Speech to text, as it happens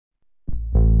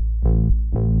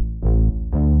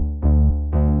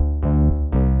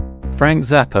Frank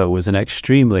Zappa was an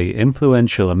extremely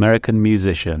influential American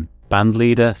musician,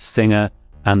 bandleader, singer,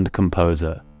 and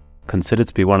composer. Considered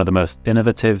to be one of the most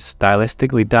innovative,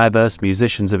 stylistically diverse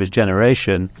musicians of his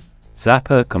generation,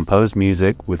 Zappa composed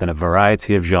music within a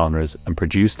variety of genres and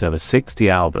produced over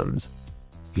 60 albums.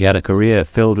 He had a career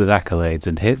filled with accolades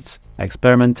and hits,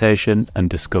 experimentation, and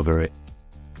discovery.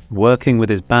 Working with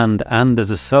his band and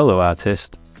as a solo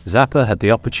artist, Zappa had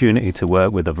the opportunity to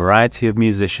work with a variety of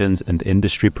musicians and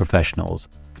industry professionals,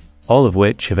 all of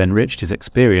which have enriched his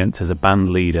experience as a band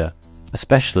leader,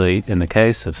 especially in the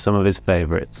case of some of his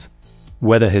favorites.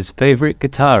 Whether his favorite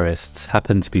guitarists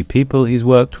happen to be people he's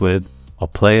worked with or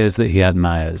players that he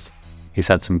admires, he's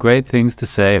had some great things to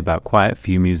say about quite a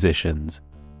few musicians.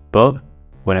 But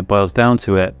when it boils down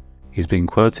to it, he's been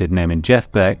quoted naming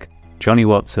Jeff Beck, Johnny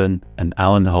Watson, and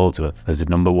Alan Holdsworth as his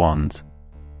number ones.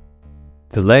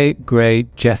 The late,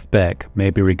 great Jeff Beck may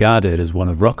be regarded as one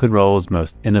of rock and roll's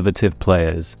most innovative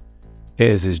players. It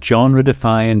is his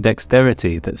genre-defying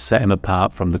dexterity that set him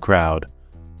apart from the crowd.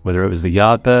 Whether it was the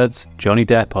Yardbirds, Johnny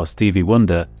Depp, or Stevie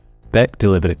Wonder, Beck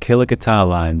delivered a killer guitar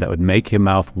line that would make your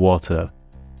mouth water.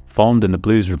 Formed in the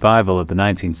blues revival of the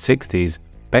 1960s,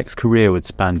 Beck's career would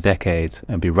span decades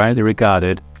and be rightly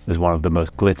regarded as one of the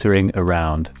most glittering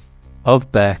around.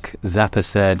 Of Beck, Zappa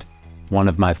said, "One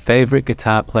of my favorite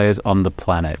guitar players on the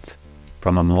planet.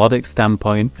 From a melodic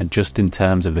standpoint and just in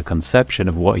terms of the conception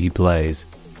of what he plays.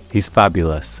 He's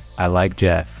fabulous. I like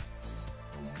Jeff."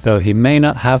 Though he may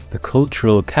not have the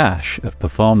cultural cash of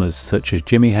performers such as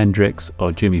Jimi Hendrix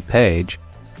or Jimmy Page,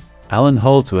 Alan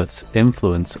Holdsworth's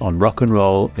influence on rock and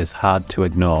roll is hard to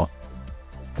ignore.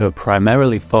 Though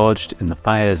primarily forged in the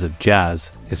fires of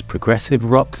jazz, his progressive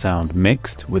rock sound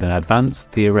mixed with an advanced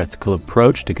theoretical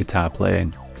approach to guitar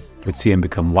playing would see him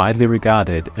become widely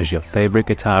regarded as your favorite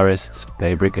guitarist's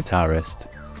favorite guitarist.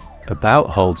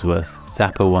 About Holdsworth,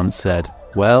 Zappa once said,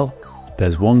 "Well,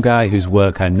 there's one guy whose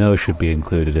work I know should be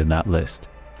included in that list,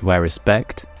 who I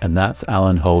respect, and that's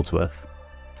Alan Holdsworth."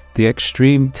 The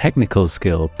extreme technical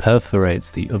skill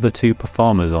perforates the other two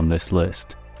performers on this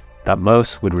list, that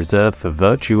most would reserve for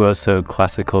virtuoso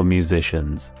classical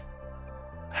musicians.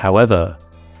 However,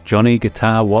 Johnny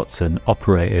Guitar Watson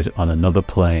operated on another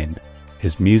plane.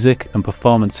 His music and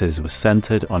performances were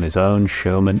centered on his own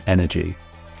showman energy,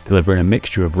 delivering a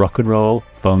mixture of rock and roll,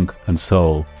 funk, and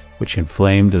soul, which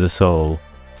inflamed the soul,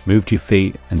 moved your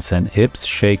feet, and sent hips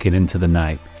shaking into the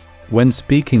night. When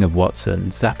speaking of Watson,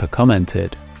 Zappa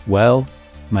commented, "Well,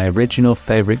 my original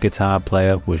favorite guitar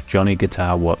player was Johnny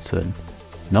Guitar Watson.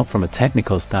 Not from a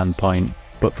technical standpoint,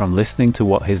 but from listening to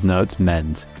what his notes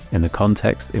meant in the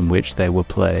context in which they were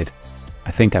played. I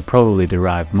think I probably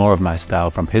derived more of my style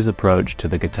from his approach to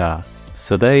the guitar."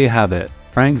 So there you have it,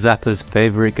 Frank Zappa's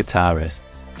favorite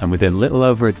guitarists. And within little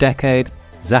over a decade,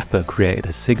 Zappa created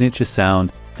a signature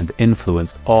sound and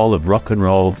influenced all of rock and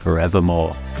roll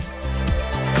forevermore.